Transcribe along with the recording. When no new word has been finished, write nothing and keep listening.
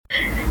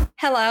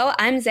Hello,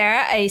 I'm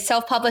Zara, a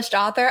self-published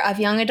author of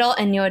young adult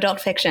and new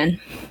adult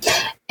fiction.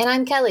 And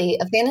I'm Kelly,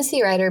 a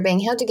fantasy writer being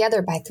held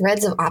together by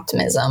threads of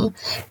optimism.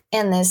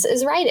 And this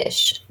is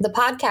Writish, the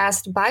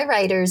podcast by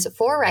writers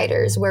for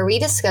writers, where we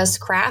discuss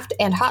craft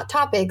and hot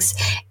topics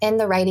in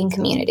the writing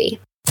community.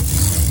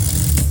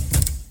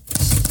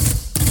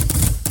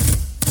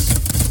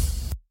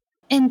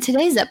 In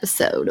today's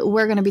episode,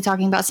 we're going to be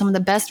talking about some of the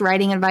best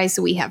writing advice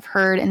we have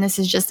heard, and this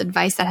is just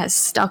advice that has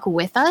stuck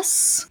with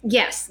us.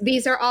 Yes,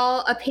 these are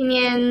all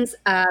opinions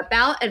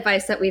about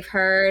advice that we've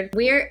heard.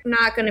 We're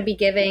not going to be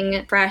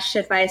giving fresh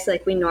advice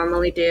like we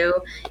normally do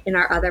in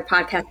our other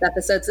podcast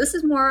episodes. This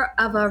is more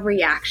of a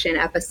reaction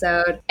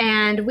episode,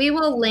 and we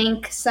will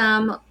link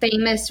some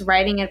famous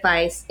writing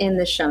advice in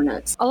the show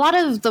notes. A lot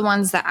of the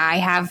ones that I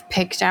have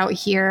picked out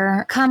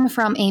here come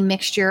from a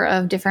mixture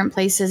of different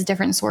places,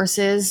 different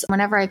sources.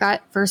 Whenever I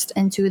got first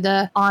into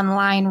the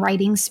online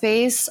writing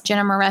space,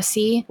 Jenna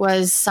Moreci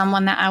was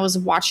someone that I was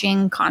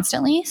watching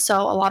constantly. So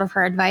a lot of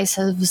her advice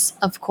has,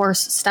 of course,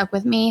 stuck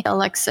with me.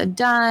 Alexa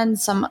Dunn,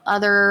 some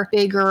other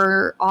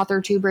bigger author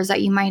tubers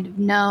that you might have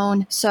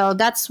known. So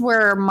that's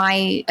where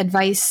my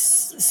advice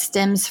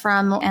stems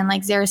from. And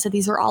like Zara said,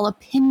 these are all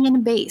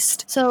opinion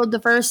based. So the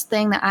first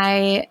thing that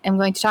I am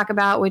going to talk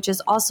about, which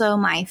is also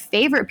my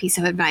favorite piece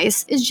of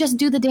advice, is just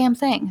do the damn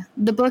thing.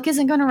 The book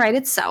isn't going to write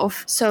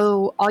itself.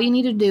 So all you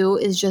need to do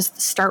is just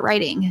start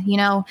writing. You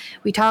know,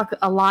 we talk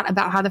a lot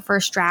about how the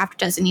first draft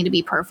doesn't need to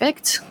be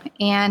perfect.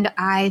 And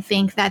I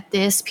think that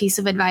this piece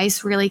of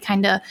advice really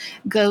kind of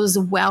goes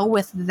well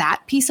with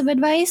that piece of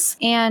advice.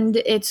 And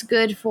it's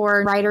good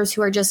for writers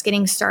who are just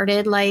getting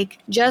started. Like,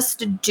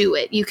 just do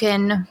it. You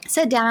can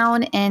sit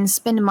down and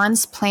spend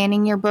months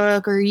planning your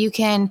book, or you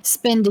can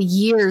spend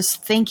years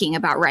thinking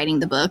about writing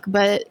the book.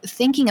 But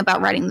thinking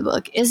about writing the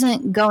book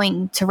isn't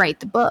going to write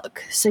the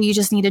book. So you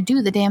just need to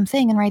do the damn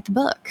thing and write the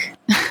book.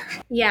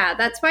 Yeah,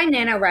 that's why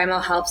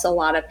NaNoWriMo helps a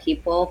lot of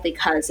people,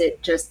 because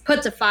it just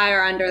puts a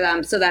fire under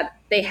them so that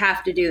they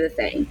have to do the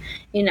thing.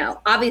 You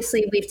know,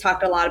 obviously we've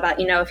talked a lot about,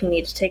 you know, if you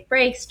need to take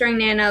breaks during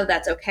Nano,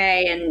 that's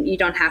okay. And you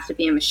don't have to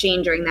be a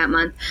machine during that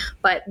month.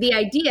 But the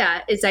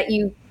idea is that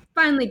you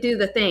finally do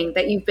the thing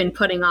that you've been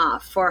putting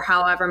off for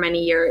however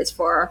many years,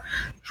 for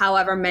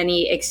however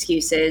many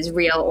excuses,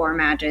 real or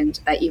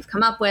imagined, that you've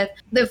come up with.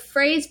 The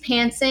phrase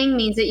pantsing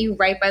means that you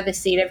write by the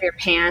seat of your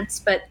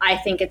pants, but I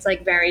think it's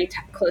like very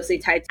closely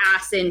tied to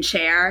ass in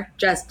chair,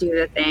 just do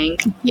the thing.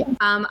 Yeah.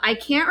 I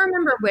can't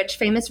remember which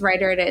famous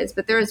writer it is,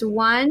 but there's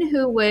one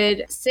who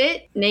would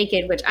sit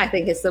naked, which I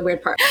think is the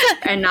weird part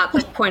and not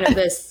the point of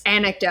this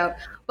anecdote,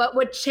 but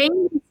would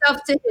chain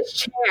himself to his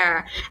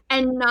chair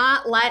and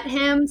not let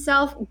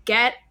himself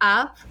get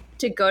up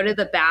to go to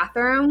the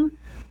bathroom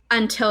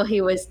until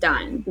he was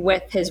done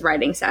with his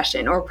writing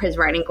session or his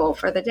writing goal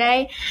for the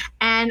day.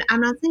 And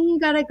I'm not saying you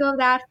got to go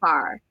that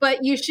far,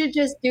 but you should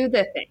just do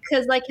the thing.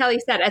 Because like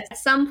Kelly said, at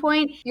some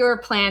point, your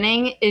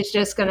planning is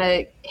just going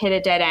to hit a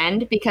dead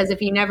end, because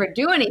if you never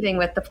do anything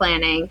with the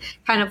planning,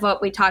 kind of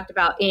what we talked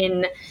about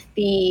in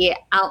the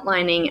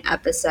outlining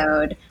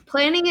episode,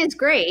 planning is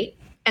great.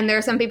 And there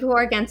are some people who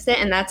are against it,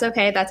 and that's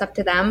okay. That's up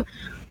to them.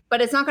 But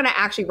it's not going to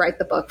actually write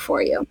the book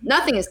for you.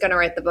 Nothing is going to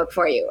write the book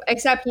for you,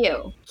 except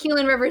you.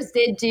 Keelan Rivers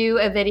did do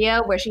a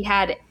video where she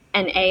had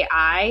an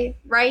AI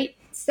write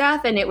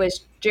stuff, and it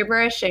was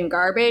gibberish and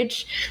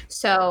garbage.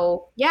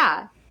 So,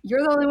 yeah,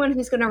 you're the only one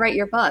who's going to write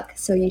your book.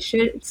 So you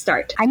should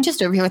start. I'm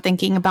just over here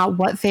thinking about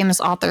what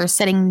famous author is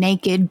sitting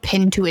naked,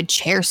 pinned to a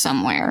chair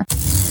somewhere.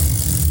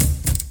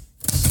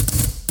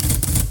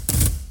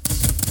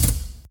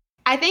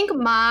 I think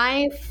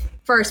my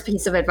first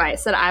piece of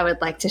advice that I would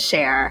like to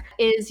share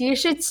is you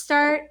should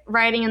start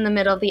writing in the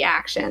middle of the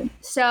action.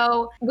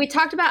 So we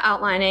talked about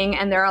outlining,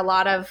 and there are a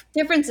lot of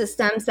different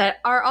systems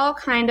that are all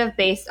kind of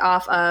based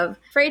off of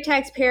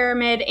Freytag's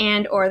pyramid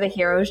and or the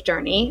hero's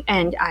journey.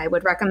 And I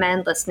would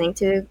recommend listening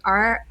to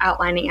our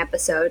outlining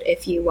episode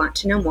if you want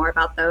to know more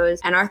about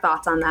those and our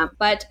thoughts on them.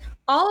 But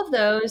all of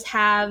those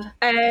have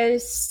a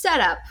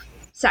setup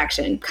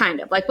section, kind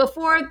of like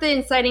before the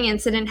inciting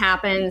incident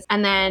happens,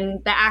 and then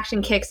the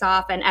action kicks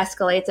off and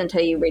escalates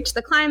until you reach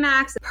the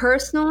climax.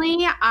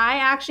 Personally, I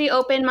actually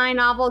open my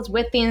novels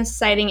with the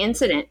inciting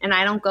incident, and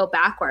I don't go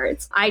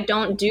backwards. I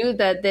don't do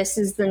this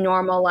is the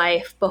normal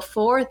life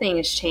before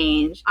things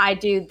change. I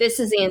do this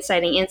is the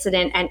inciting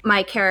incident, and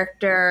my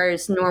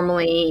characters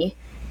normally,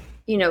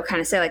 you know, kind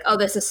of say like, oh,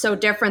 this is so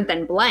different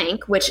than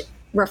blank, which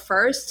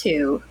refers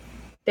to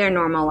their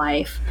normal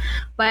life.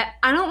 But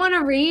I don't want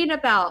to read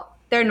about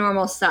their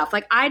normal stuff.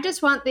 Like, I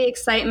just want the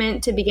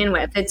excitement to begin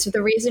with. It's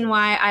the reason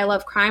why I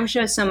love crime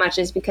shows so much,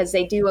 is because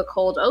they do a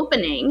cold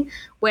opening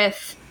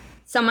with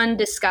someone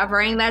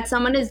discovering that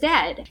someone is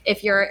dead.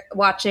 If you're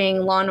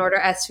watching Law &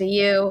 Order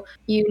SVU,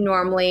 you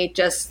normally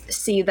just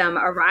see them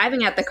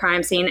arriving at the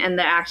crime scene and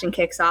the action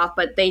kicks off,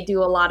 but they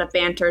do a lot of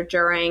banter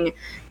during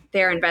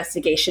their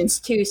investigations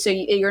too, so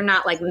you're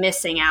not like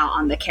missing out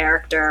on the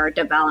character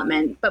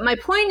development. But my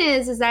point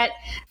is that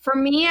for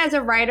me as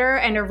a writer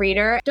and a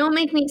reader, don't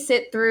make me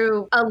sit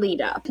through a lead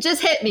up.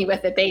 Just hit me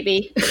with it,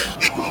 baby.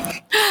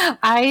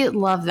 I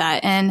love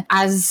that. And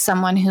as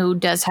someone who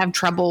does have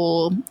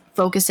trouble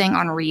focusing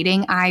on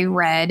reading, I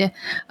read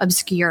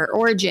Obscure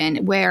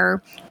Origin,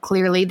 where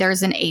clearly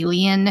there's an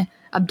alien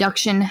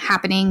abduction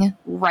happening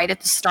right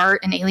at the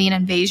start, an alien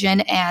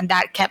invasion, and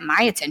that kept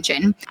my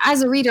attention.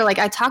 As a reader, like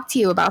I talk to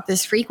you about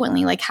this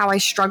frequently, like how I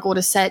struggle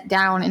to sit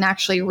down and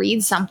actually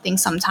read something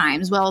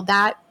sometimes. Well,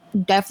 that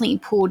definitely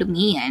pulled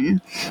me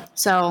in.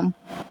 So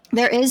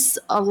there is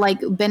like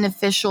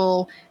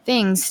beneficial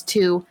things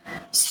to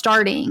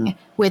starting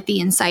with the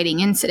inciting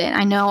incident.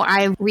 I know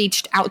I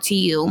reached out to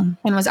you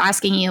and was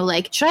asking you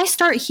like, should I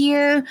start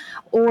here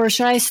or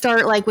should I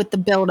start like with the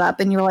buildup?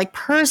 And you're like,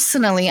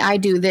 personally, I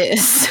do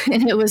this.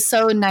 And it was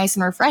so nice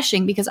and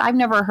refreshing because I've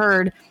never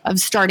heard of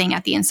starting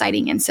at the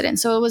inciting incident.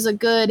 So it was a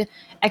good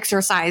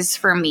exercise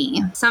for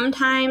me.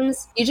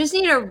 Sometimes you just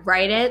need to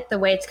write it the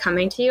way it's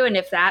coming to you. And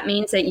if that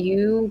means that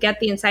you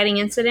get the inciting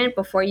incident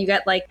before you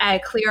get like a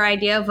clear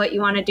idea of what you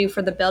want to do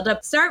for the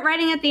buildup, start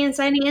writing at the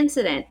inciting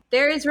incident.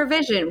 There is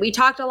revision. We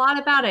talked a lot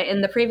about it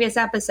in the previous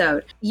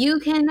episode. You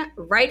can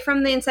write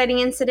from the inciting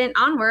incident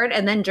onward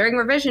and then during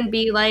revision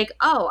be like,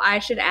 oh, I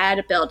should add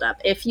a buildup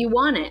if you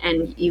want it.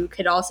 And you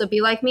could also be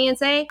like me and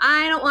say,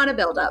 I don't want a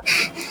buildup.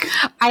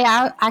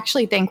 I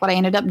actually think what I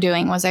ended up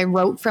doing was I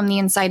wrote from the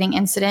inciting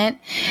incident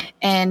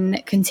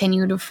and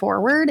continued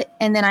forward.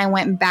 And then I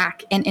went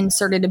back and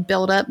inserted a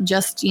buildup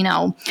just,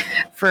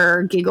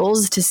 for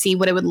giggles to see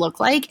what it would look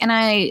like. And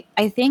I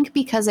think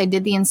because I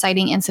did the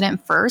inciting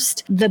incident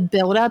first, the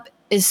buildup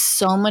is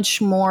so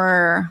much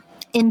more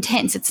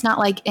intense. It's not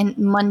like a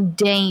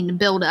mundane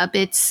buildup.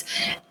 It's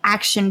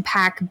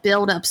action-packed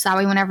buildup. So that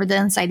way, whenever the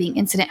inciting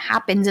incident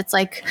happens, it's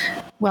like,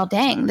 well,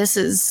 dang, this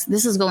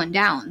is going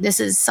down. This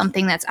is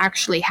something that's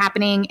actually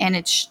happening, and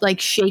it's like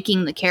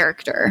shaking the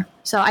character.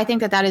 So I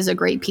think that is a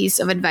great piece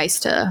of advice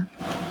to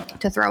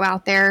throw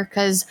out there,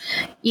 because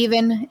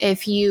even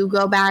if you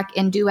go back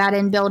and do add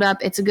in buildup,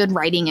 it's a good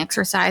writing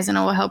exercise and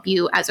it will help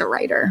you as a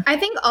writer. I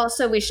think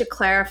also we should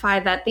clarify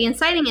that the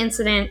inciting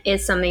incident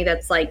is something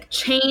that's like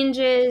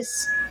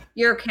changes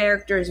your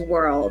character's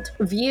world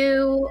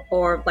view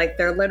or like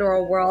their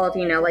literal world,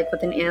 like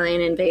with an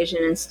alien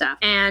invasion and stuff.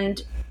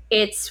 And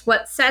it's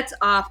what sets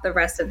off the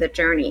rest of the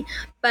journey.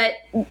 But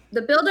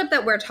the buildup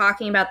that we're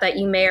talking about that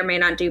you may or may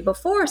not do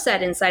before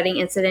said inciting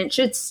incident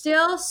should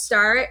still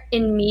start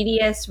in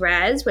medias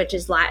res, which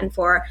is Latin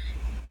for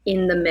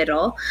in the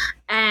middle.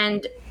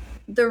 And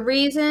the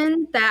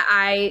reason that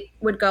I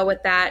would go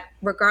with that,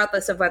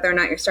 regardless of whether or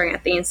not you're starting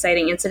at the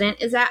inciting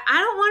incident, is that I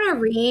don't want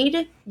to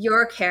read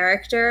your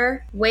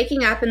character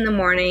waking up in the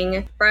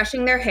morning,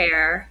 brushing their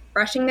hair,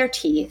 brushing their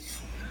teeth,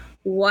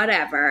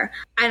 whatever.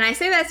 And I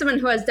say that as someone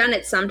who has done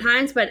it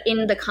sometimes, but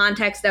in the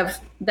context of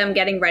them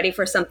getting ready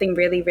for something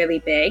really, really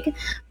big.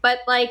 But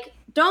like,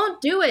 don't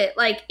do it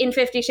like in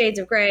 50 Shades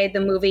of Grey, the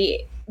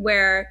movie,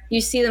 where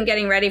you see them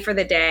getting ready for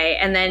the day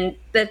and then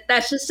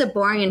that's just a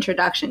boring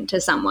introduction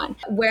to someone.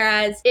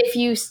 Whereas if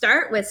you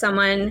start with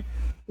someone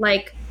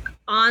like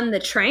on the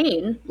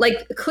train,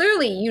 like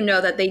clearly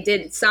that they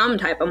did some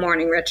type of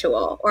morning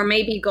ritual, or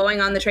maybe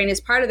going on the train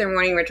is part of their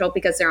morning ritual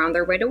because they're on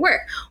their way to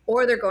work,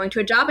 or they're going to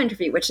a job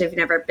interview, which they've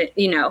never been,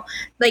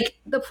 like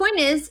the point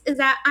is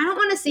that I don't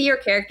want to see your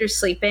characters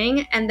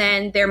sleeping and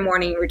then their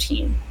morning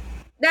routine.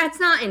 That's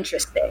not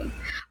interesting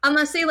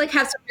unless they like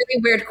have some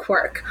really weird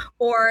quirk,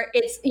 or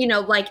it's,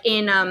 like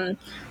in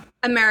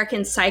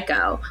American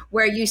Psycho,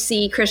 where you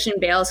see Christian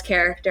Bale's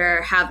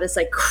character have this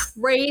like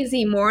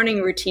crazy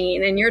morning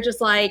routine and you're just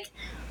like,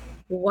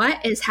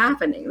 what is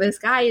happening? This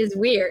guy is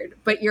weird,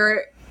 but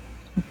you're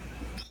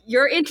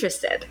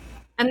interested.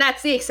 And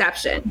that's the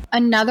exception.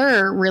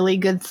 Another really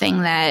good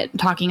thing that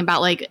talking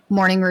about like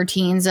morning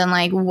routines and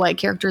like what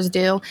characters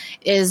do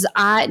is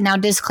now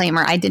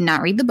disclaimer, I did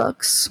not read the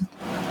books.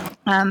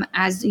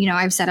 As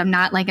I've said, I'm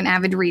not like an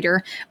avid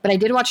reader, but I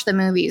did watch the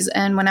movies.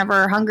 And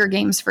whenever Hunger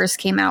Games first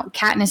came out,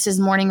 Katniss's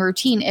morning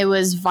routine, it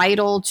was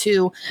vital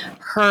to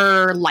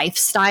her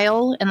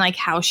lifestyle and like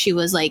how she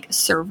was like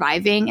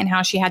surviving and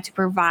how she had to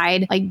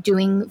provide like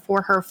doing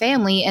for her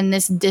family in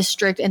this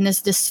district in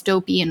this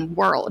dystopian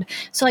world.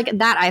 So like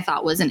that I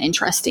thought was an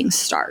interesting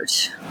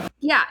start.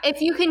 Yeah,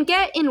 if you can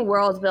get in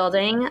world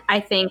building,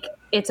 I think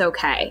it's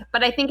okay.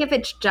 But I think if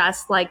it's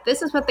just like,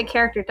 this is what the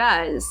character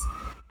does,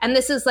 and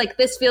this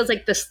feels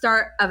like the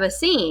start of a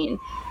scene,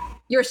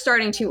 you're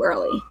starting too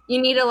early.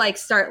 You need to like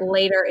start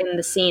later in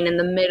the scene, in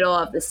the middle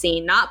of the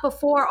scene, not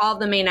before all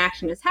the main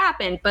action has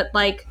happened, but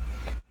like,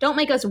 don't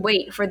make us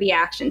wait for the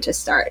action to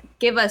start.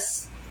 Give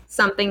us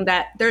something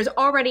that there's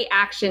already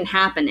action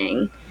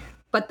happening,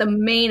 but the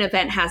main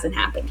event hasn't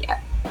happened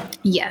yet.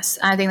 Yes,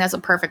 I think that's a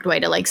perfect way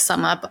to like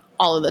sum up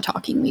all of the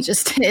talking we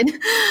just did.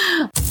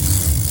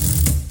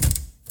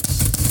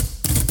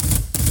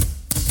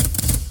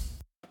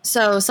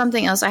 So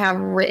something else I have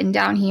written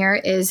down here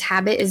is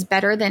habit is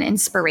better than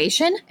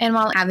inspiration. And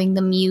while having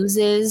the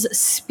muses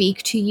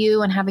speak to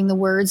you and having the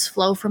words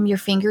flow from your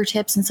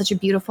fingertips in such a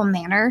beautiful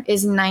manner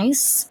is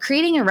nice,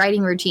 creating a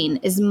writing routine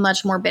is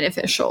much more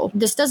beneficial.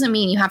 This doesn't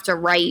mean you have to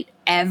write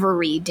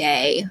every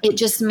day. It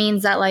just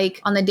means that like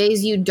on the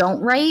days you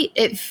don't write,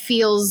 it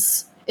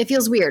feels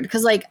weird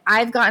because like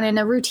I've gotten in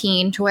a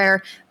routine to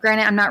where,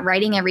 granted, I'm not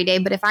writing every day,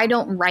 but if I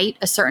don't write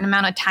a certain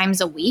amount of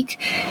times a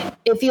week,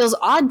 it feels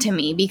odd to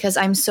me because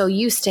I'm so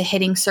used to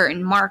hitting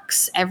certain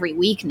marks every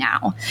week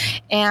now.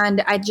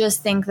 And I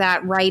just think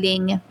that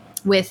writing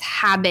with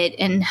habit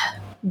and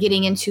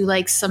getting into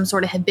like some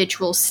sort of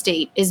habitual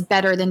state is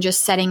better than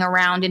just sitting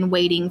around and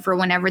waiting for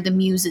whenever the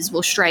muses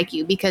will strike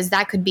you, because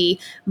that could be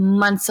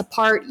months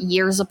apart,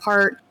 years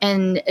apart,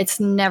 and it's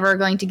never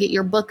going to get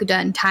your book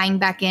done. Tying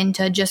back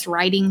into just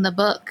writing the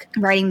book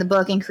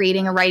and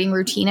creating a writing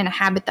routine and a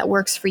habit that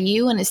works for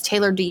you and is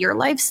tailored to your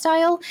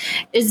lifestyle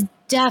is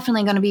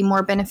definitely going to be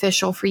more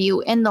beneficial for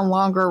you in the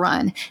longer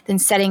run than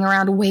sitting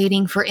around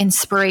waiting for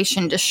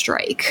inspiration to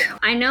strike.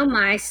 I know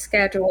my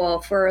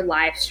schedule for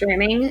live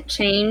streaming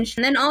changed,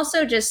 and then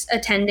also just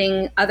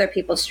attending other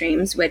people's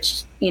streams,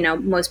 which, you know,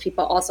 most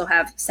people also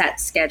have set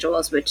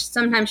schedules, which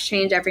sometimes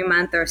change every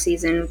month or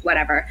season,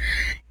 whatever.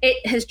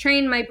 It has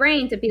trained my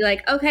brain to be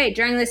like, okay,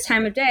 during this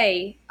time of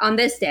day, on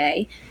this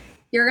day,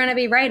 you're going to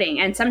be writing.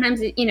 And sometimes,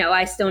 you know,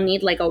 I still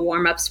need like a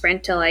warm-up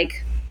sprint to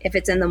like, if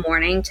it's in the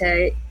morning,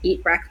 to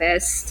eat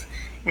breakfast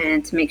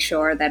and to make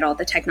sure that all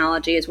the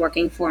technology is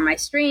working for my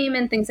stream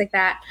and things like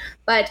that.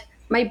 But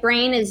my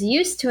brain is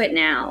used to it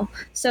now,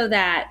 so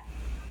that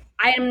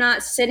I am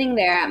not sitting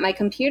there at my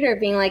computer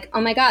being like, oh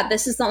my God,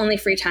 this is the only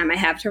free time I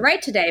have to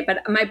write today.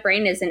 But my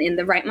brain isn't in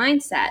the right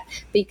mindset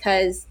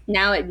because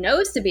now it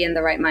knows to be in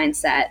the right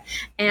mindset.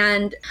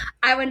 And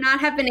I would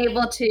not have been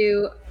able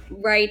to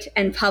write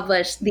and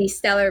publish the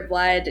Stellar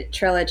Blood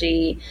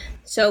trilogy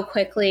so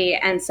quickly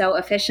and so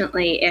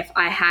efficiently if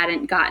I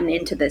hadn't gotten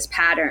into this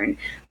pattern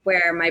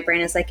where my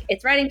brain is like,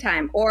 it's writing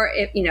time. Or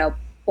if, you know,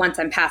 once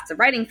I'm past the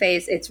writing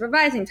phase, it's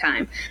revising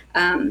time.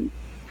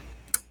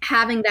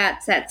 Having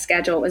that set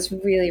schedule was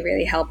really,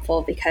 really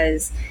helpful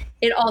because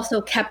it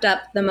also kept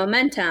up the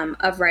momentum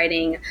of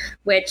writing,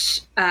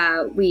 which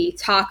we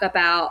talk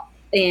about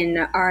in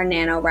our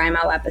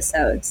NaNoWriMo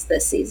episodes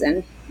this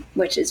season,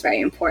 which is very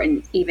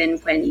important, even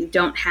when you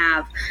don't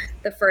have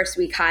the first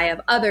week high of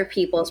other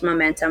people's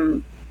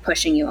momentum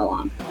pushing you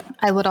along.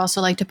 I would also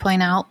like to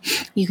point out,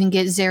 you can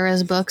get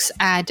Zara's books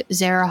at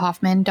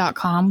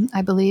zarahoffman.com,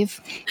 I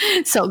believe.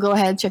 So go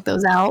ahead, check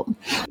those out.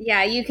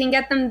 Yeah, you can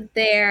get them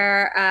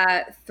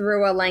there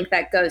through a link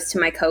that goes to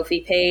my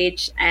Ko-fi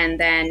page. And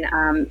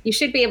then you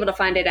should be able to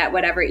find it at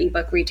whatever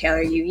ebook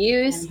retailer you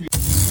use.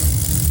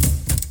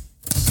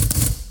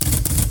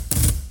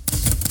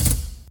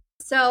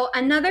 So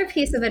another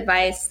piece of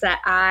advice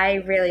that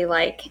I really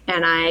like,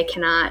 and I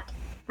cannot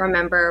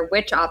remember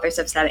which authors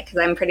have said it because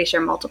I'm pretty sure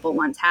multiple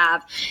ones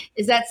have,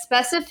 is that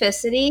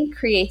specificity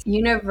creates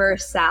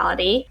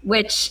universality,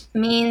 which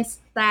means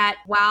that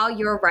while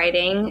you're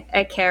writing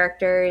a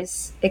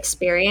character's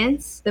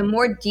experience, the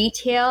more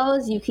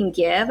details you can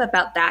give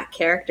about that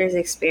character's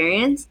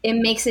experience, it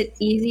makes it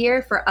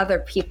easier for other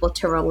people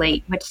to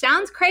relate, which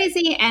sounds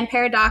crazy and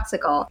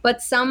paradoxical,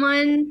 but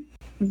someone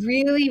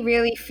really,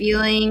 really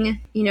feeling,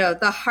 you know,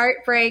 the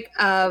heartbreak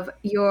of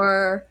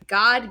your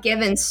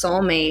God-given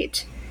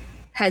soulmate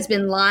has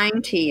been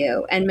lying to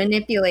you and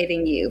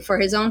manipulating you for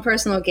his own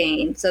personal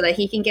gain so that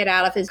he can get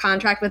out of his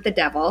contract with the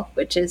devil,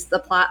 which is the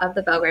plot of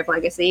the Belgrave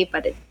Legacy,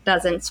 but it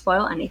doesn't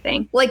spoil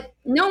anything. Like,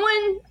 no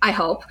one, I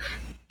hope,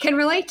 can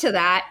relate to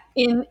that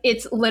in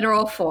its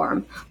literal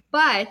form.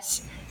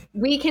 But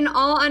we can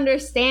all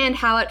understand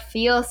how it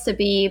feels to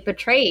be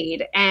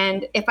betrayed.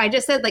 And if I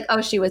just said like,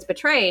 oh, she was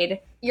betrayed,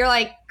 you're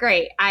like,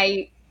 great,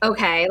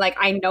 okay, like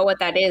I know what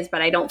that is,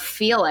 but I don't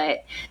feel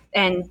it.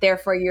 And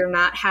therefore you're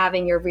not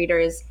having your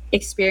readers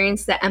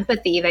experience the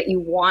empathy that you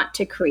want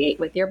to create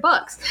with your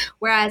books.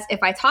 Whereas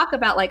if I talk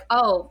about like,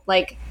 oh,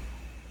 like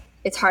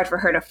it's hard for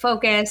her to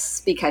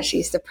focus because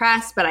she's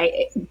depressed, but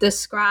I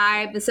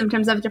describe the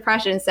symptoms of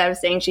depression instead of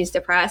saying she's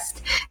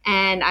depressed.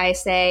 And I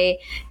say,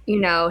 you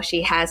know,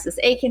 she has this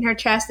ache in her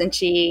chest and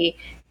she,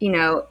 you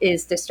know,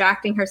 is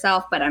distracting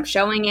herself, but I'm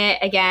showing it.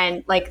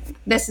 Again, like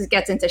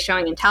gets into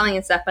showing and telling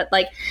and stuff, but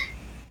like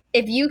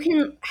if you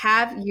can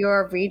have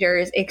your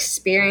readers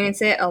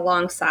experience it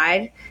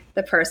alongside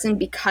the person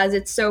because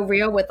it's so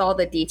real with all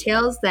the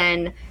details,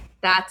 then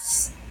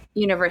that's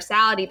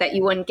universality that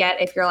you wouldn't get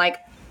if you're like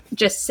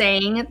just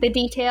saying the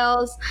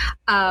details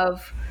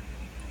of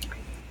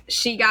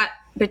she got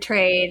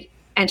betrayed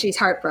and she's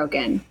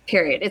heartbroken,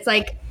 period. It's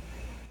like,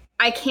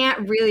 I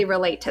can't really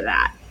relate to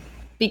that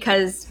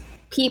because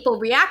people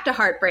react to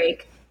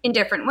heartbreak in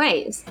different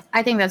ways.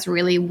 I think that's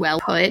really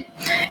well put.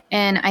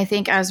 And I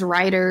think as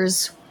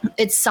writers,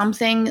 it's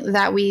something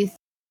that we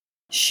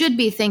should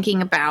be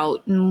thinking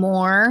about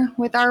more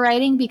with our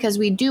writing because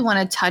we do want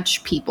to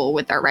touch people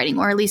with our writing,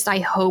 or at least I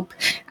hope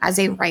as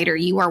a writer.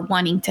 You are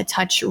wanting to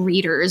touch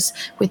readers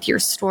with your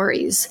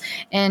stories.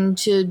 And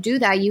to do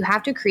that, you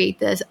have to create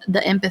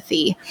the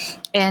empathy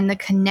and the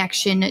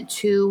connection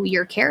to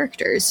your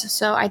characters.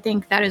 So I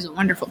think that is a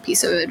wonderful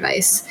piece of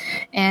advice.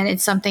 And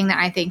it's something that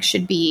I think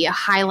should be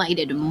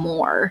highlighted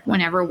more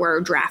whenever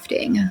we're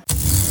drafting.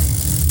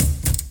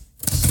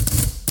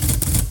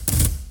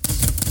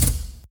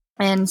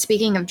 And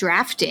speaking of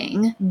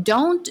drafting,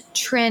 don't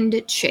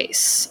trend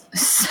chase.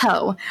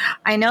 So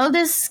I know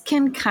this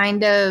can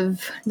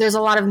there's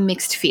a lot of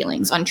mixed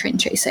feelings on trend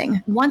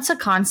chasing. Once a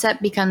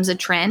concept becomes a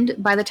trend,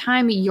 by the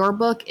time your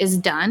book is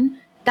done,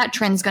 that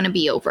trend's going to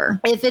be over.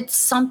 If it's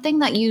something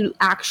that you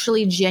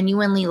actually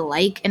genuinely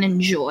like and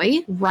enjoy,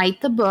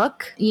 write the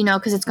book,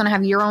 because it's going to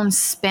have your own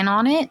spin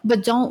on it,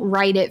 but don't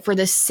write it for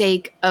the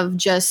sake of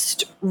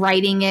just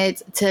writing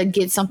it to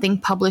get something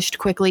published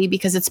quickly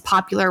because it's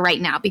popular right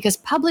now. Because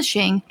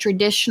publishing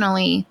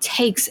traditionally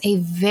takes a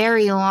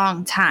very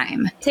long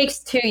time. It takes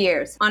 2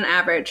 years on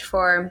average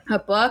for a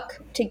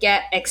book to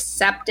get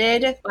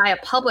accepted by a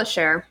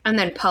publisher and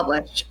then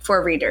published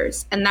for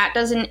readers. And that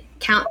doesn't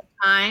count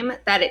time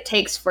that it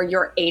takes for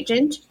your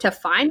agent to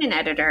find an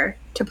editor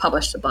to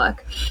publish the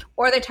book,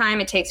 or the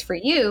time it takes for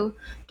you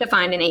to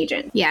find an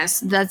agent. Yes,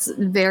 that's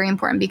very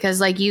important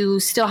because you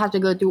still have to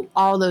go through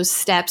all those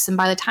steps. And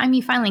by the time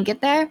you finally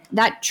get there,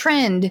 that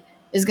trend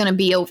is going to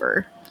be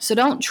over. So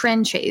don't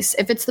trend chase.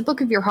 If it's the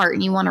book of your heart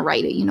and you want to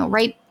write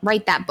it,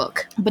 write that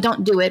book, but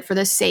don't do it for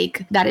the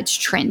sake that it's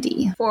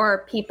trendy.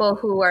 For people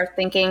who are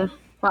thinking,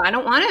 well, I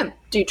don't want to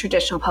do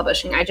traditional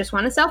publishing. I just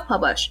want to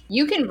self-publish.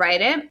 You can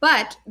write it,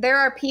 but there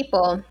are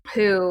people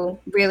who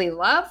really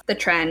love the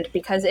trend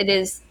because it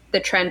is the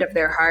trend of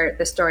their heart,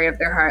 the story of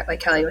their heart, like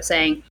Kelly was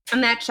saying,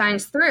 and that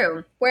shines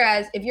through.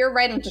 Whereas if you're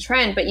writing to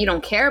trend, but you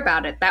don't care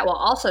about it, that will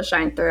also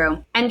shine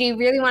through. And do you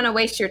really want to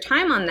waste your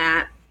time on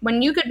that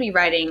when you could be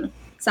writing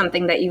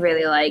something that you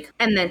really like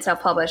and then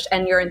self-publish,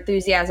 and your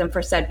enthusiasm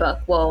for said book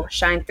will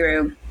shine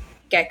through,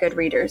 get good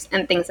readers,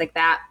 and things like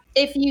that?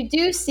 If you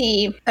do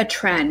see a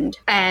trend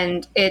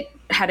and it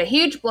had a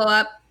huge blow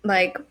up,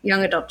 like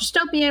young adult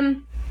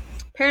dystopian,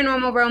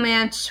 paranormal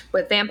romance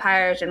with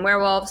vampires and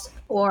werewolves,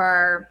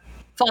 or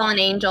fallen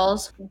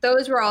angels,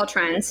 those were all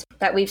trends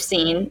that we've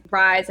seen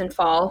rise and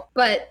fall.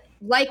 But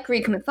like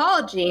Greek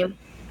mythology,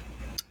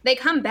 they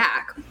come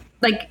back.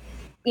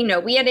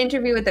 We had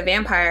Interview with the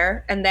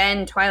Vampire, and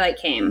then Twilight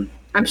came.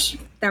 I'm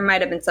sure there might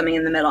have been something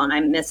in the middle and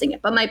I'm missing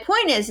it. But my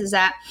point is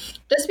that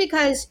just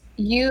because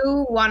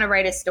you want to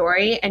write a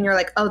story and you're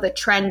like, oh, the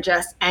trend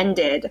just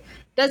ended,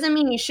 doesn't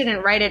mean you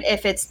shouldn't write it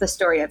if it's the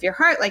story of your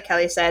heart, like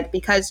Kelly said,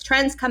 because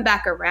trends come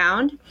back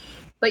around.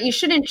 But you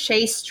shouldn't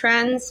chase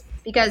trends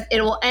because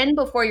it will end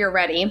before you're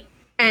ready,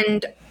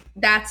 and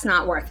that's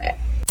not worth it.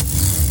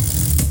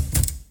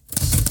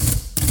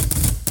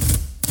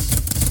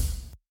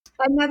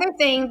 Another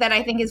thing that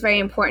I think is very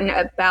important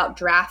about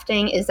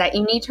drafting is that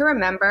you need to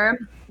remember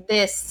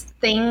this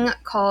thing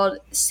called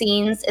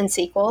scenes and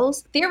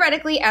sequels.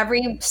 Theoretically,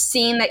 every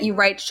scene that you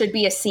write should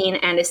be a scene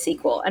and a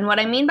sequel. And what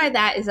I mean by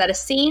that is that a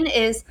scene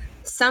is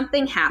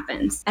something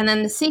happens, and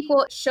then the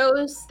sequel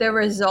shows the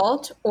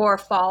result or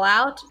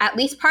fallout, at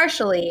least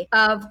partially,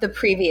 of the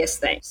previous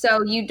thing.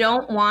 So you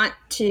don't want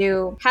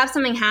to have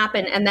something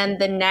happen and then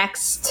the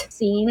next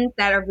scene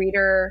that a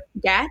reader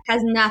gets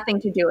has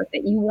nothing to do with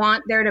it. You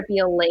want there to be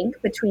a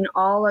link between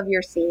all of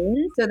your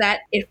scenes so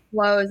that it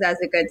flows as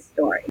a good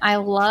story. I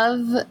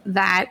love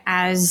that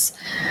as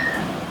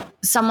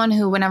someone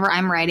who, whenever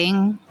I'm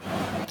writing,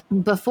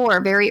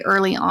 before, very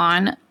early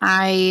on,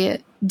 I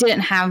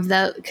didn't have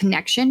the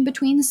connection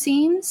between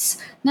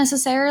scenes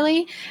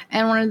necessarily.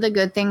 And one of the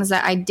good things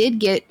that I did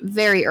get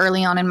very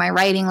early on in my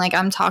writing,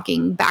 I'm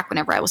talking back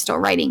whenever I was still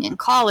writing in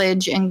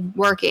college and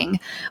working,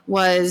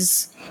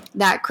 was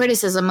that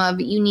criticism of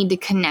you need to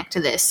connect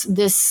to this.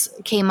 This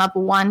came up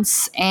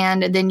once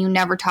and then you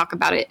never talk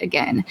about it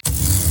again.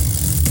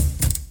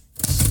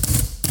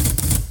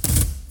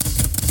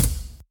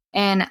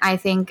 And I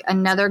think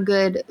another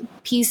good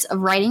piece of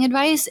writing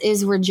advice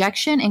is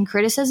rejection and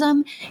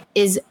criticism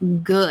is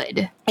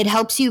good. It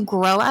helps you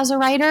grow as a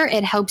writer.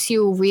 It helps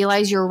you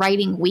realize your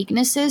writing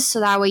weaknesses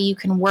so that way you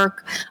can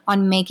work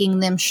on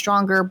making them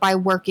stronger by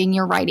working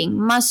your writing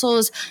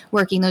muscles,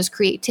 working those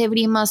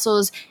creativity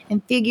muscles,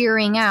 and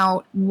figuring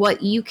out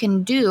what you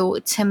can do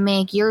to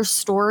make your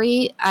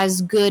story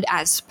as good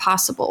as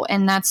possible.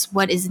 And that's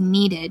what is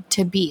needed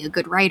to be a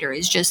good writer,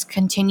 is just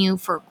continue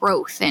for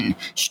growth and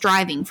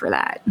striving for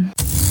that.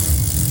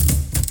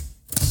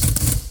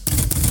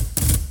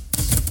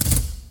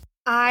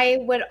 I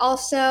would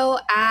also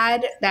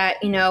add that,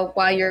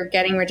 while you're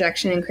getting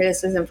rejection and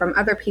criticism from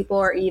other people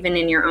or even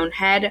in your own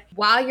head,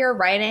 while you're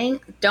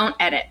writing, don't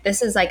edit.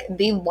 This is like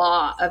the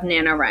law of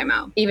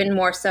NaNoWriMo, even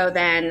more so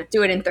than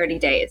do it in 30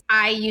 days.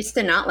 I used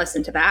to not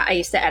listen to that. I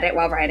used to edit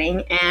while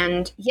writing.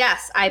 And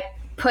yes, I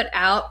put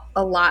out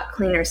a lot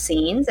cleaner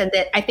scenes, and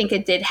that I think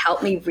it did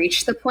help me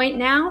reach the point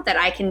now that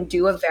I can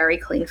do a very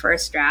clean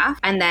first draft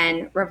and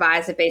then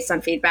revise it based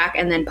on feedback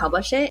and then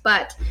publish it.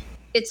 But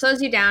it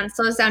slows you down,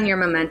 slows down your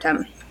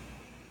momentum.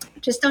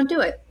 just don't do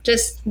it.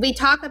 We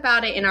talk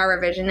about it in our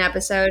revision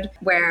episode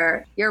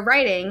where you're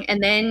writing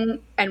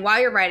and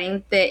while you're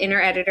writing, the inner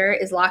editor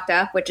is locked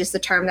up, which is the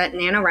term that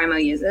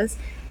NaNoWriMo uses.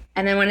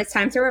 And then when it's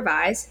time to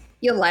revise,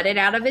 you let it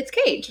out of its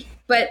cage,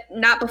 but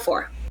not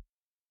before.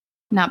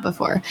 Not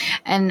before.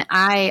 And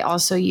I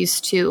also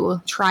used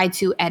to try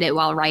to edit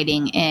while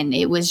writing, and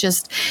it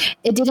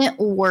didn't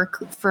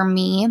work for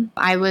me.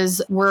 I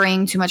was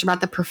worrying too much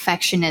about the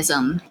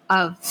perfectionism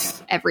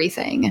of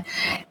everything.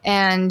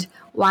 And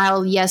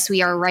while, yes,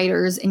 we are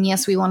writers, and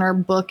yes, we want our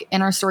book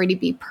and our story to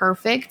be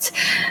perfect,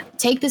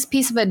 take this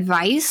piece of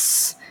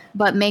advice,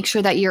 but make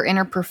sure that your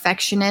inner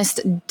perfectionist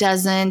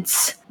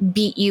doesn't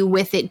beat you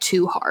with it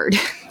too hard.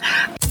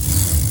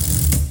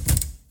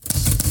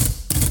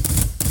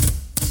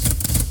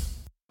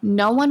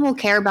 No one will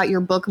care about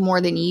your book more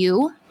than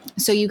you.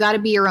 So you got to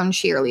be your own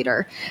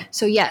cheerleader.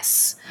 So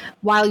yes,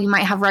 while you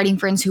might have writing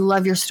friends who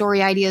love your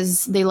story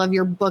ideas, they love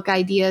your book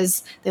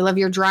ideas, they love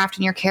your draft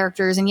and your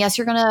characters. And yes,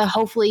 you're going to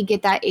hopefully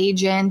get that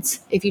agent,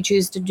 if you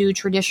choose to do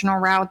traditional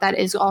route, that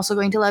is also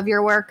going to love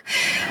your work.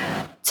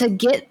 To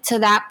get to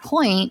that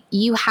point,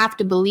 you have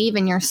to believe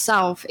in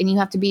yourself, and you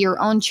have to be your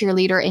own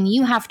cheerleader, and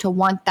you have to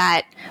want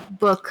that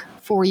book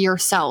for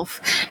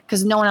yourself,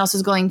 because no one else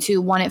is going to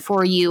want it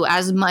for you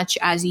as much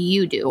as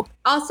you do.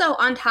 Also,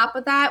 on top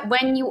of that,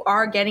 when you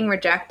are getting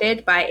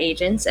rejected by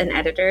agents and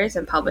editors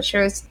and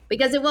publishers,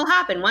 because it will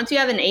happen. Once you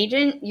have an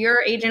agent,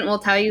 your agent will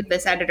tell you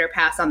this editor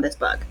passed on this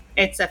book.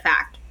 It's a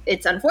fact.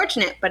 It's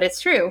unfortunate, but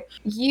it's true.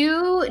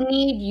 You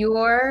need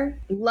your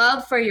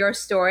love for your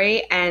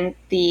story and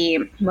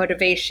the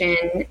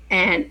motivation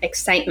and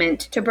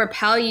excitement to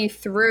propel you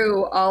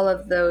through all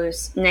of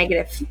those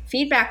negative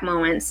feedback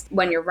moments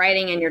when you're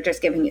writing and you're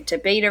just giving it to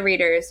beta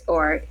readers,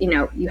 or,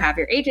 you have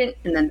your agent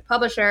and then the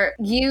publisher.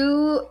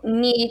 You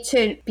need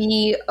to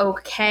be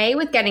okay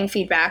with getting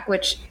feedback,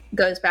 which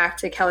goes back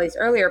to Kelly's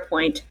earlier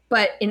point.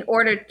 But in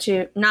order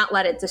to not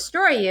let it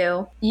destroy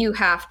you, you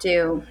have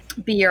to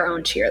be your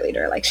own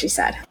cheerleader, like she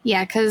said.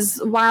 Yeah, because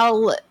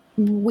while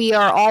we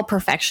are all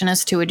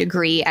perfectionists to a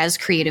degree as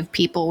creative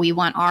people, we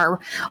want our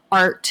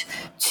art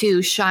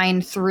to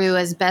shine through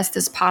as best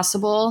as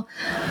possible.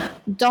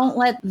 Don't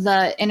let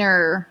the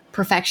inner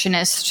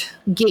perfectionist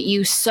get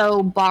you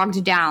so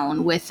bogged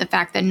down with the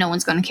fact that no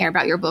one's going to care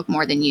about your book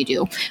more than you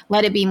do.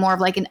 Let it be more of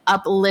like an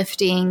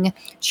uplifting,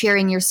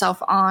 cheering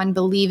yourself on,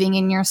 believing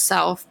in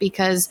yourself,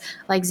 because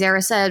like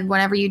Zara said,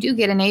 whenever you do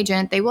get an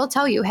agent, they will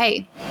tell you,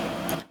 hey,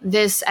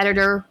 this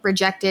editor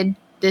rejected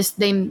this.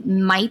 They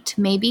might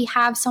maybe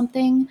have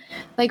something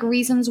like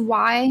reasons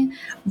why,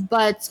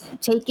 but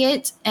take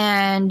it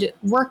and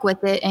work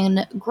with it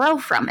and grow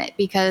from it,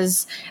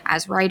 because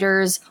as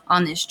writers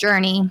on this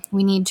journey,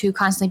 we need to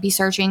constantly be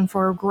searching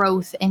for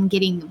growth and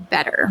getting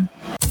better.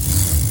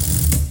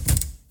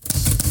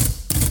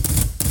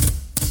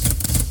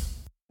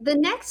 The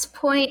next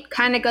point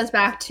kind of goes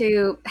back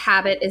to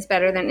habit is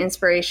better than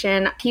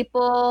inspiration.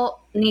 People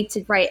need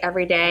to write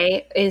every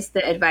day is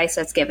the advice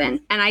that's given.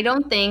 And I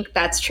don't think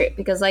that's true,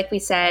 because like we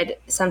said,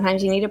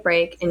 sometimes you need a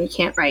break and you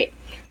can't write.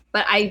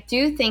 But I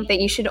do think that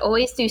you should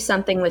always do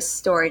something with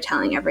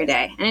storytelling every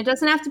day. And it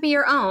doesn't have to be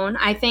your own.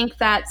 I think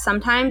that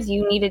sometimes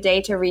you need a day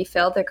to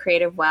refill the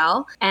creative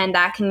well. And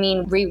that can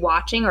mean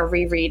rewatching or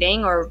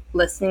rereading or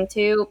listening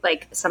to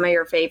like some of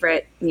your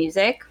favorite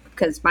music,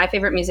 because my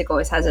favorite music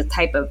always has a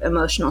type of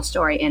emotional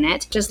story in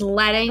it. Just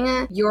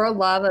letting your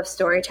love of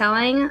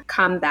storytelling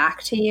come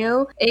back to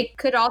you. It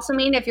could also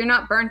mean if you're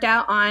not burnt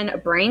out on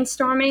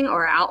brainstorming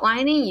or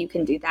outlining, you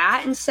can do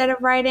that instead of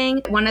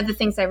writing. One of the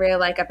things I really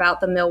like about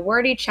the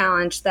Milwordy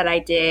challenge that I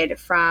did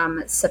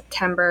from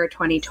September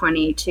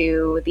 2020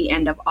 to the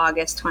end of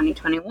August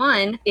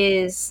 2021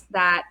 is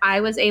that I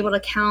was able to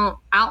count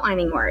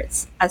outlining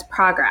words as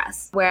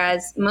progress.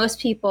 Whereas most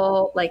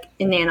people, like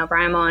in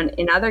NaNoWriMo and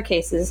in other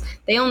cases,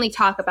 they only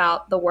talk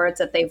about the words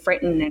that they've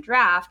written in a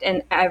draft,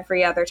 and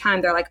every other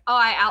time they're like, oh,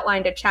 I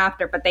outlined a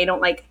chapter, but they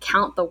don't like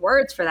count the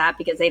words for that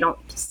because they don't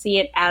see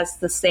it as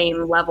the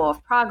same level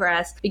of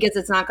progress, because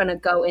it's not going to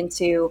go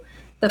into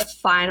the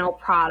final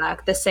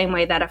product the same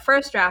way that a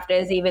first draft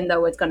is, even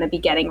though it's going to be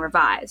getting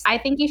revised. I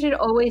think you should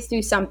always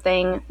do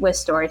something with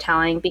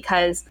storytelling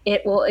because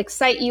it will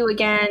excite you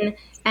again.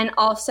 And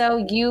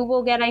also you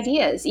will get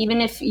ideas.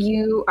 Even if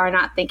you are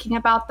not thinking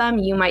about them,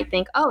 you might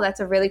think, oh, that's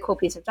a really cool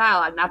piece of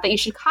dialogue. Not that you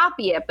should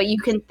copy it, but you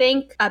can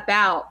think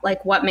about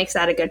like what makes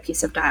that a good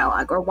piece of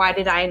dialogue, or why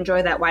did I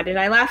enjoy that? Why did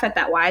I laugh at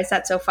that? Why is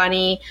that so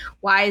funny?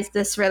 Why is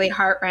this really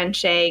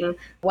heart-wrenching?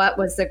 What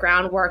was the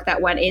groundwork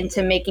that went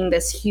into making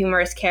this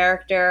humorous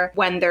character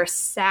when they're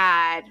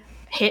sad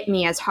hit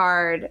me as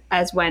hard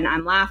as when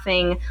I'm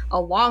laughing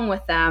along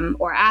with them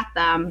or at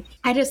them?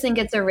 I just think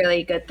it's a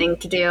really good thing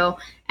to do.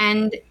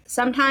 And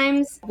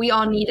sometimes we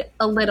all need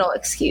a little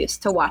excuse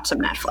to watch some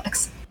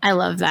Netflix. I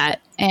love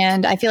that.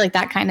 And I feel like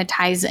that kind of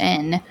ties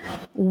in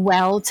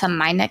well to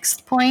my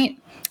next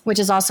point, which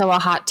is also a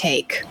hot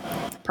take.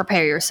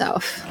 Prepare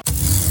yourself.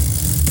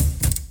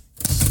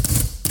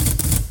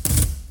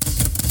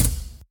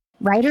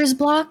 Writer's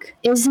block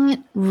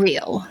isn't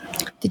real.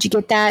 Did you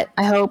get that?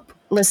 I hope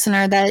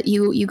listener, that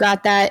you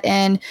got that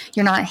and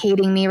you're not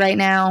hating me right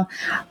now.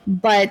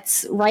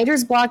 But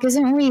writer's block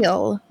isn't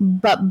real,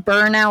 but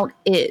burnout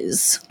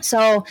is.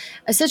 So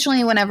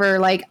essentially, whenever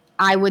like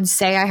I would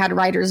say I had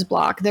writer's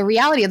block, the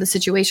reality of the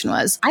situation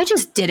was I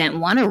just didn't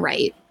want to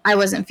write. I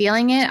wasn't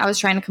feeling it. I was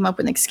trying to come up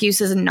with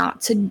excuses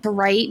not to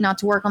write, not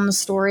to work on the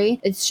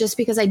story. It's just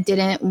because I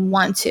didn't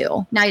want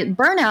to. Now,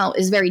 burnout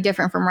is very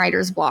different from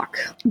writer's block,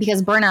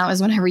 because burnout is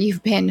whenever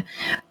you've been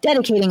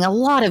dedicating a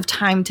lot of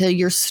time to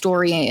your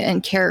story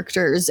and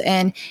characters,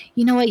 and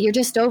you know what, you're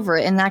just over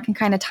it. And that can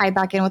kind of tie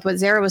back in with what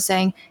Zara was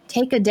saying.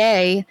 Take a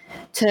day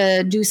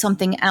to do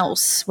something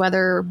else,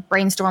 whether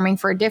brainstorming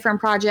for a different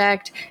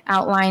project,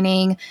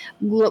 outlining,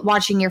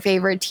 watching your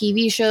favorite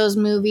TV shows,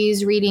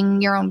 movies,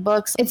 reading your own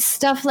books. It's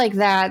stuff like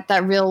that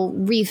will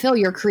refill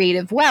your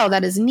creative well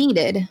that is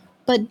needed.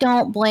 But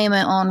don't blame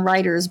it on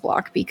writer's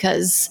block,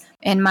 because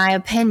in my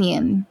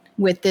opinion,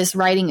 with this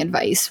writing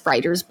advice,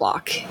 writer's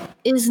block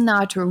is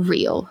not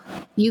real.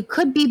 You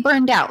could be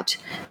burned out,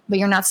 but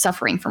you're not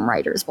suffering from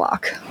writer's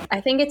block.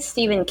 I think it's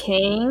Stephen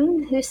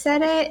King who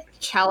said it.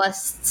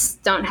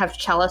 Cellists don't have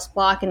cellist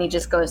block, and he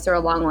just goes through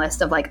a long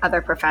list of like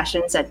other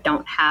professions that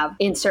don't have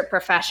insert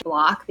profession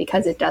block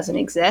because it doesn't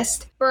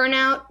exist.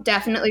 Burnout,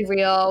 definitely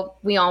real.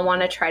 We all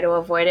want to try to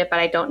avoid it, but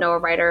I don't know a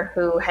writer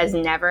who has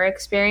never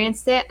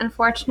experienced it,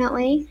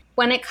 unfortunately.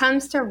 When it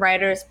comes to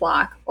writer's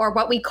block, or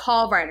what we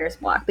call writer's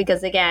block,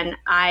 because again,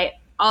 I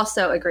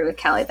also agree with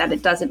Kelly that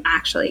it doesn't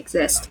actually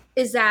exist,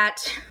 is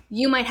that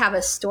you might have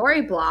a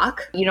story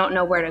block. You don't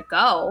know where to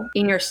go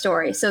in your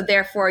story, so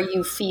therefore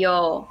you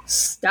feel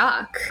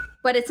stuck.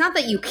 But it's not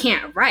that you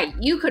can't write.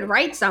 You could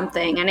write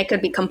something and it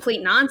could be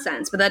complete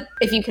nonsense, but that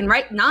if you can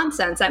write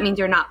nonsense, that means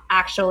you're not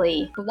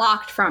actually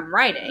blocked from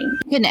writing.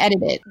 You can edit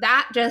it.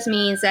 That just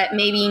means that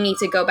maybe you need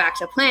to go back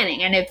to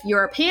planning. And if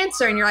you're a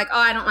pantser and you're like, oh,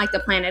 I don't like to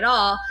plan at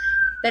all,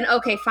 then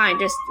okay, fine,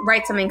 just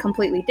write something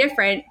completely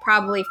different,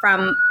 probably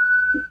from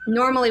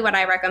normally what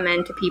I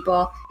recommend to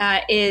people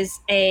is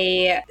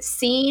a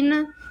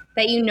scene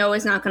that you know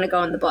is not going to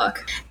go in the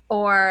book,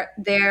 or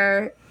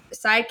their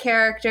side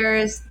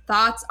characters'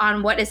 thoughts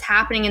on what is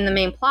happening in the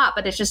main plot,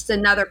 but it's just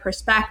another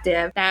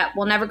perspective that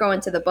will never go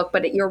into the book,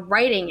 but you're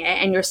writing it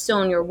and you're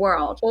still in your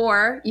world.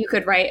 Or you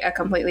could write a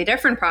completely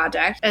different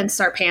project and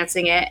start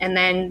pantsing it, and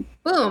then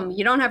boom,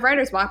 you don't have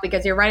writer's block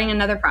because you're writing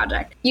another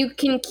project. You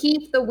can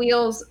keep the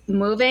wheels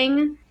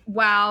moving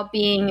while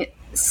being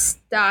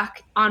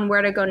stuck on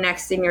where to go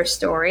next in your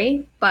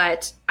story,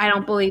 but I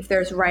don't believe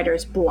there's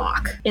writer's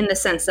block in the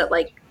sense that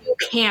like you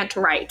can't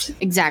write.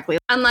 Exactly.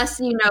 Unless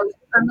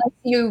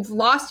you've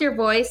lost your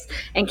voice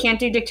and can't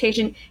do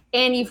dictation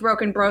and you've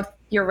broken both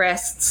your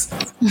wrists.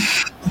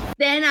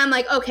 Then I'm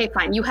like, okay,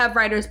 fine, you have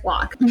writer's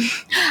block.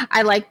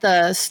 I like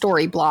the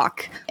story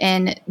block.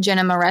 In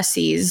Jenna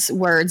Moressi's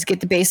words, get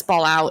the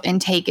baseball out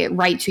and take it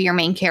right to your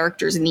main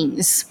character's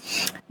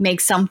knees. Make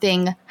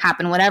something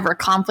happen, whatever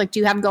conflict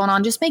you have going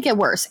on, just make it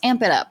worse.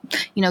 Amp it up.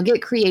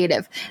 Get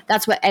creative.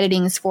 That's what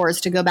editing is for,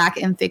 is to go back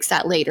and fix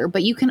that later.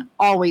 But you can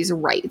always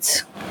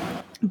write.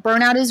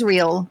 Burnout is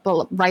real,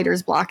 but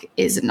writer's block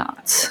is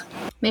not.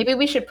 Maybe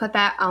we should put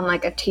that on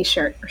like a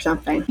t-shirt or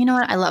something. You know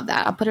what? I love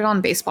that. I'll put it on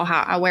a baseball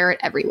hat. I'll wear it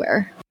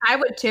everywhere. I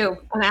would too.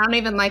 And I don't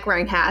even like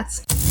wearing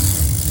hats.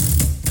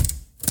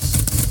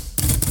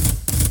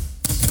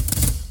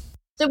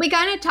 So we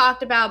kind of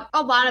talked about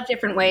a lot of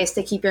different ways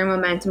to keep your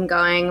momentum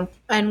going.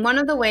 And one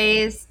of the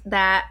ways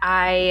that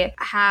I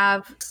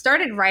have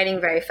started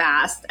writing very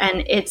fast,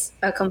 and it's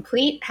a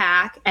complete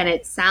hack and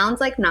it sounds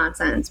like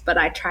nonsense, but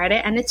I tried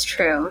it and it's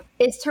true,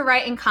 is to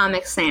write in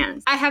Comic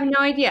Sans. I have no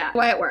idea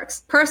why it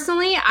works.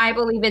 Personally, I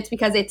believe it's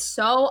because it's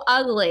so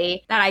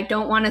ugly that I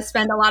don't want to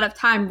spend a lot of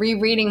time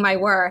rereading my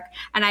work,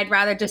 and I'd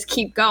rather just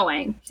keep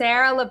going.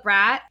 Sarah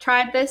Labrat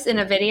tried this in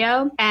a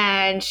video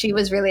and she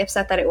was really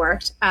upset that it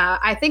worked.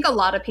 I think a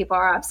lot of people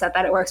are upset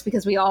that it works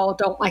because we all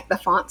don't like the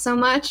font so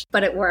much,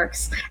 but it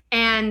works.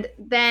 And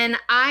then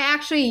I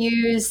actually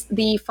use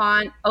the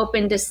font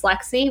Open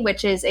Dyslexie,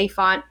 which is a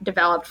font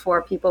developed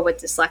for people with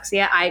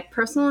dyslexia. I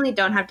personally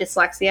don't have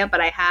dyslexia,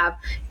 but I have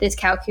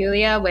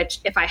dyscalculia,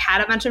 which if I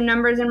had a bunch of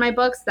numbers in my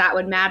books, that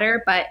would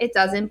matter, but it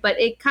doesn't. But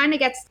it kind of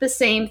gets the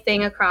same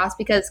thing across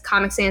because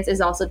Comic Sans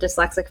is also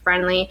dyslexic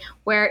friendly,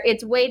 where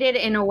it's weighted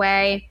in a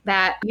way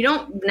that you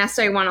don't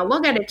necessarily want to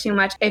look at it too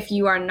much if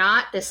you are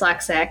not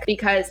dyslexic,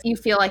 because you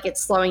feel like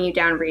it's slowing you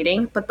down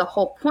reading. But the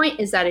whole point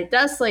is that it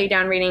does slow you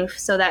down reading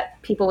so that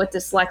people with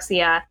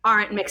dyslexia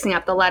aren't mixing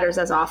up the letters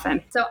as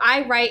often. So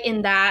I write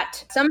in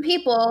that. Some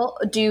people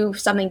do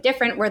something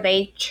different where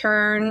they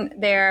turn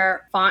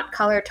their font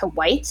color to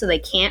white so they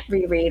can't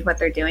reread what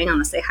they're doing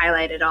unless they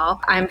highlight it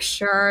all. I'm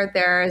sure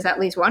there's at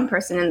least one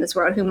person in this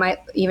world who might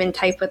even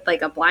type with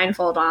like a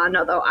blindfold on,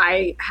 although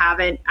I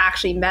haven't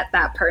actually met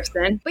that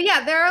person. But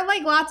yeah, there are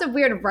like lots of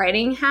weird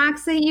writing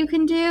hacks that you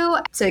can do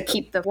to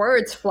keep the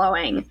words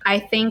flowing. I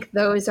think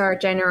those are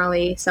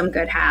generally some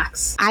good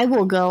hacks. I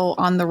will go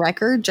on the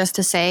record just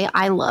to say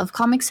I love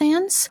Comic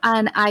Sans.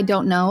 And I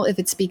don't know if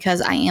it's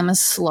because I am a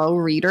slow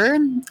reader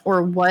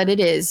or what it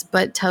is,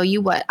 but tell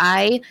you what,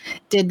 I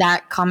did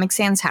that Comic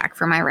Sans hack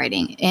for my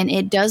writing and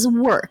it does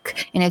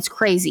work and it's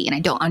crazy and I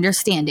don't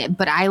understand it,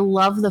 but I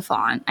love the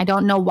font. I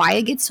don't know why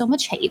it gets so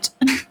much hate.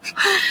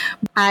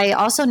 I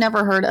also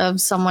never heard of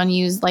someone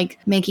use like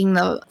making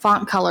the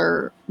font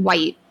color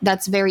white.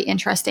 That's very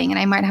interesting. And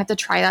I might have to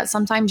try that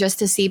sometime just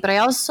to see. But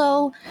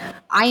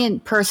I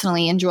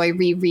personally enjoy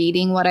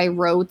rereading what I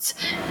wrote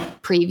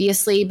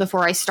previously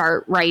before I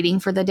start writing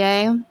for the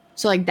day.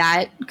 So like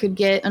that could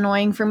get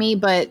annoying for me.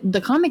 But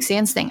the Comic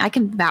Sans thing, I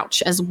can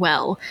vouch as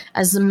well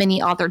as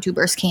many author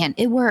tubers can.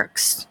 It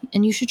works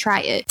and you should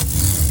try it.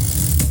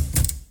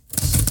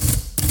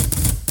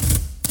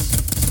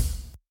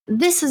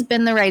 This has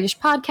been the Writish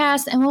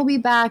Podcast, and we'll be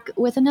back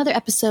with another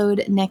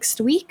episode next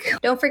week.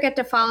 Don't forget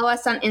to follow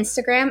us on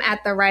Instagram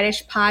at the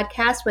Writish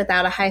Podcast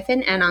without a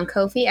hyphen, and on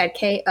Ko-fi at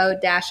ko-fi.com/the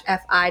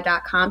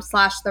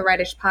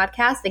Writish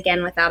Podcast,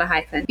 again without a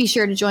hyphen. Be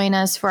sure to join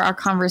us for our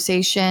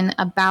conversation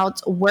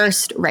about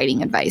worst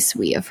writing advice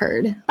we have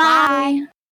heard. Bye.